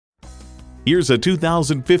Here's a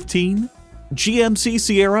 2015 GMC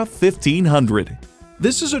Sierra 1500.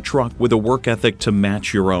 This is a truck with a work ethic to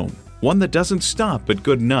match your own, one that doesn't stop at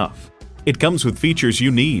good enough. It comes with features you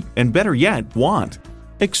need, and better yet, want.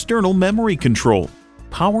 External memory control,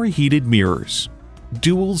 power heated mirrors,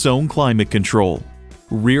 dual zone climate control,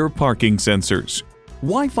 rear parking sensors,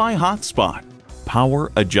 Wi-Fi hotspot,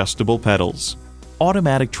 power adjustable pedals,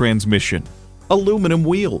 automatic transmission, aluminum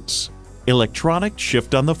wheels, electronic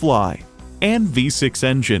shift on the fly, and V6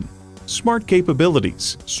 engine. Smart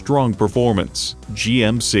capabilities, strong performance,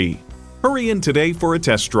 GMC. Hurry in today for a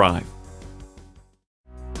test drive.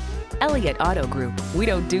 Elliott Auto Group. We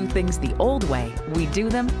don't do things the old way, we do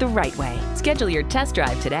them the right way. Schedule your test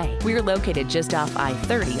drive today. We're located just off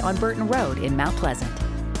I-30 on Burton Road in Mount Pleasant.